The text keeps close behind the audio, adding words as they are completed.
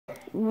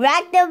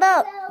Rock the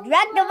vote.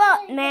 Rock the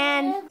vote,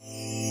 man.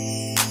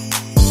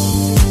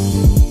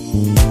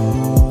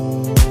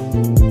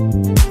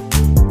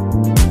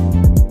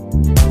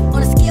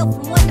 On a scale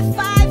from 1 to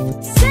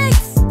 5,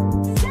 6.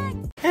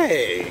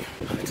 Hey,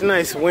 it's a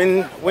nice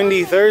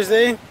windy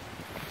Thursday.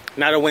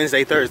 Not a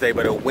Wednesday Thursday,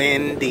 but a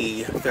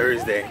windy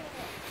Thursday.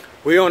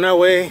 We're on our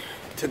way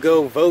to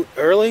go vote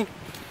early.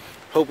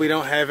 Hope we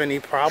don't have any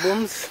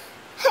problems.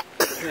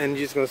 And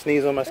you're just gonna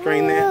sneeze on my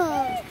screen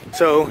there.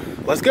 So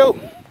let's go.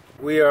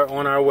 We are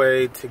on our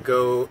way to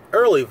go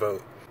early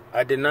vote.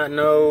 I did not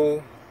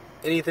know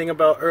anything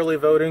about early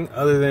voting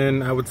other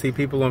than I would see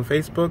people on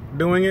Facebook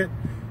doing it,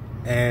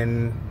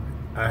 and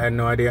I had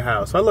no idea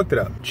how. So I looked it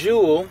up.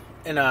 Jewel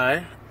and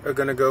I are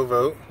gonna go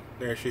vote.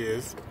 There she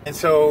is. And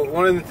so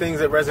one of the things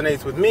that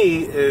resonates with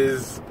me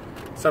is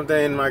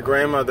something my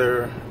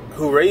grandmother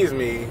who raised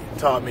me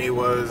taught me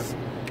was,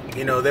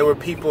 you know, there were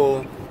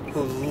people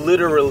who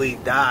literally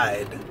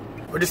died,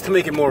 or just to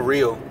make it more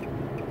real,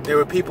 there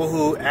were people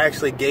who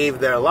actually gave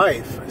their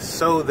life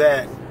so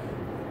that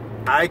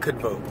I could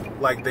vote.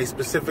 Like, they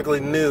specifically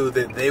knew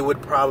that they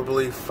would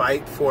probably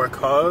fight for a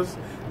cause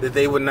that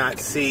they would not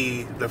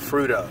see the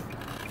fruit of,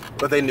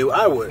 but they knew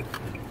I would.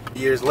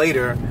 Years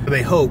later,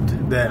 they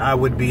hoped that I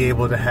would be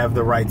able to have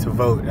the right to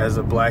vote as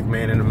a black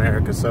man in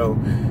America. So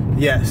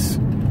yes,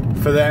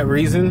 for that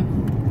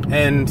reason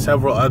and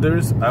several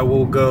others, I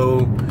will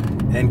go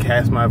and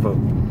cast my vote.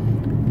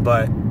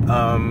 But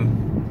I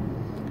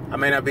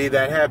may not be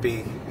that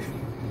happy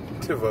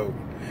to vote,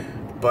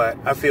 but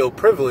I feel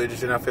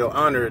privileged and I feel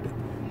honored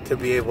to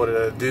be able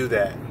to do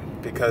that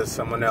because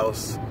someone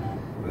else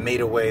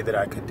made a way that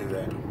I could do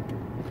that.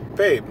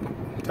 Babe,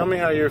 tell me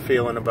how you're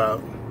feeling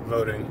about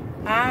voting.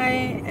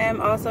 I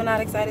am also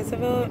not excited to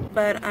vote,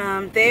 but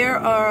there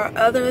are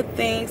other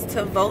things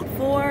to vote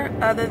for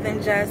other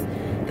than just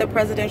the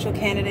presidential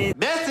candidate.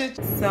 Message!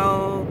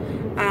 So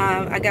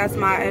I guess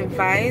my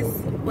advice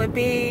would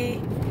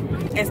be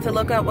is to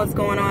look up what's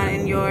going on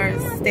in your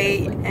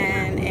state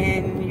and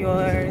in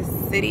your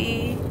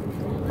city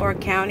or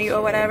county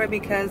or whatever,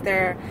 because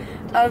there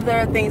are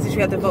other things that you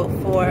have to vote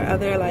for,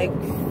 other like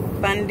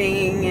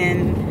funding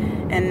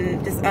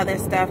and just other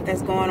stuff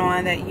that's going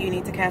on that you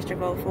need to cast your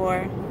vote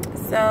for.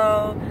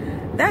 So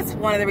that's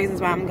one of the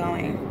reasons why I'm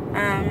going.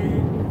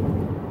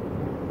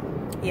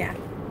 Yeah.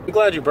 I'm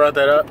glad you brought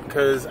that up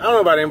because I don't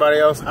know about anybody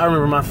else. I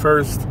remember my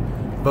first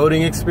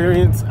voting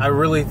experience. I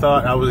really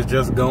thought I was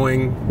just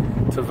going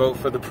to vote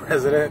for the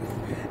president.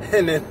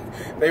 And then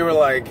they were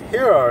like,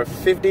 here are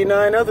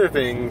 59 other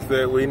things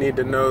that we need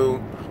to know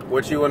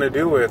what you want to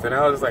do with. And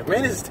I was like,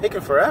 man, this is taking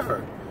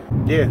forever.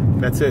 Yeah,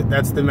 that's it.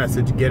 That's the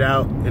message. Get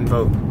out and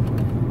vote.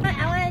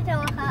 I want to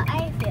know how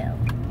I feel.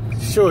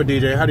 Sure,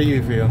 DJ. How do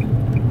you feel?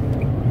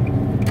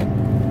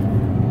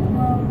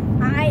 Well,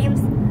 I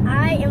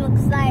am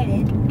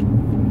excited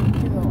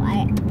to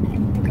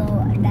go.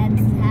 That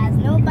has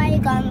nobody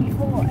gone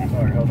before.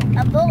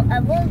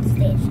 A vote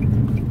station.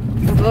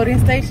 A voting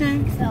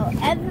station? So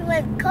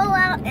everyone go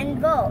out and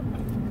vote.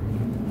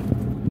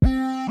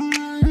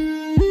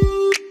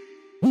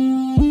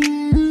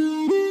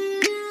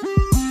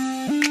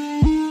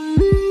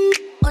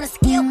 On a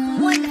scale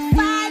from 1 to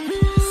 5,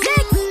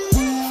 6.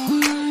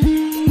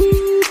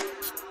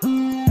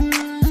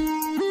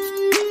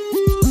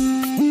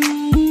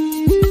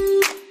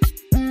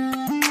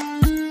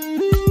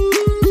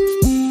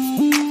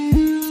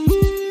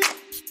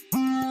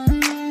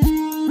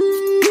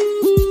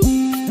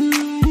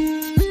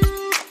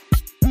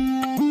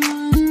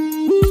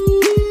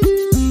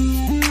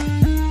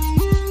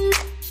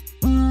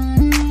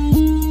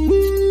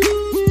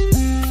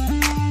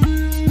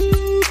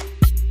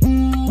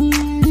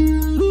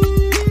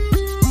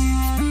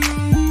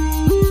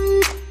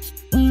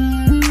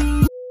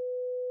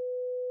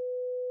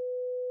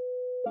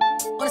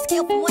 On a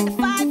scale from 1 to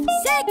 5, 6.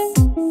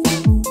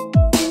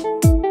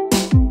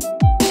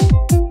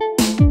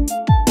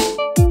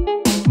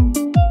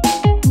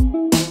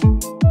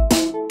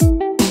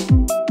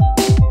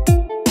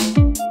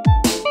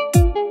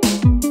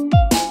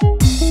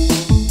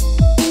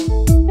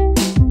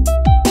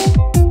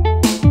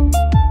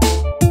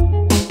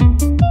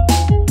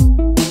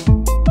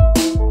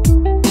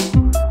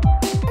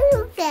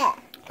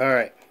 All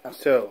right.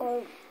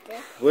 So,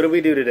 what did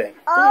we do today?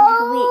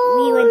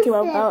 We went to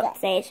a vote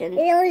station.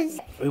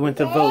 We went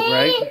to vote,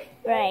 right?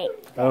 Right.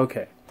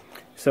 Okay.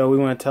 So we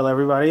want to tell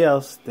everybody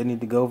else they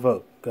need to go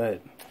vote. Go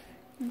ahead.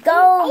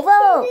 Go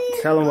vote.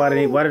 Tell them why do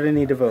they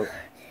need to vote?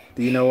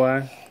 Do you know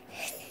why?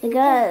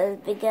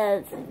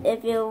 Because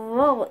if you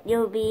vote,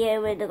 you'll be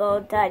able to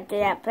go to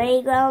that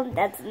playground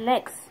that's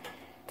next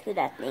to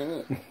that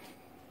thingy.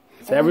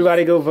 So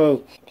everybody go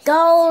vote.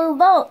 Go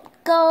vote.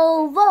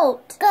 Go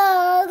vote.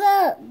 Go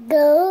vote.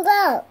 Go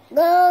vote.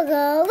 Go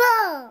go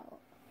vote.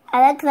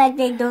 I look like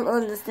they don't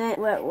understand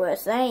what we're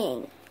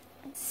saying.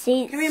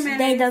 See,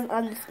 they don't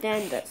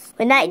understand us.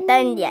 We're not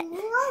done yet.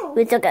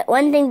 We still got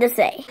one thing to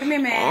say. Come here,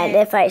 man. And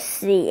if I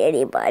see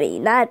anybody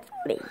not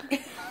voting,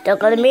 they're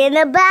going to be in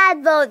the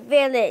bad vote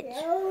village.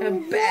 A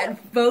bad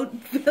vote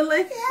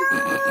village?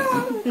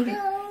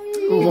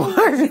 What?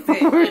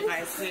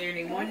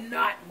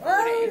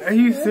 Are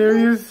you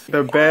serious?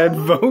 The bad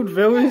vote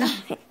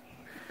village?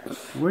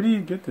 Where do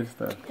you get this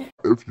stuff?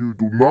 If you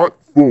do not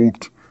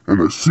vote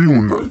and I see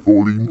you not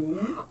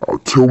voting, I'll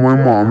tell my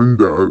mom and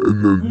dad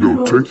and then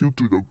they'll take you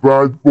to the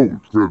bad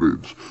vote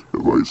village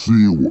if I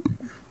see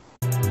one.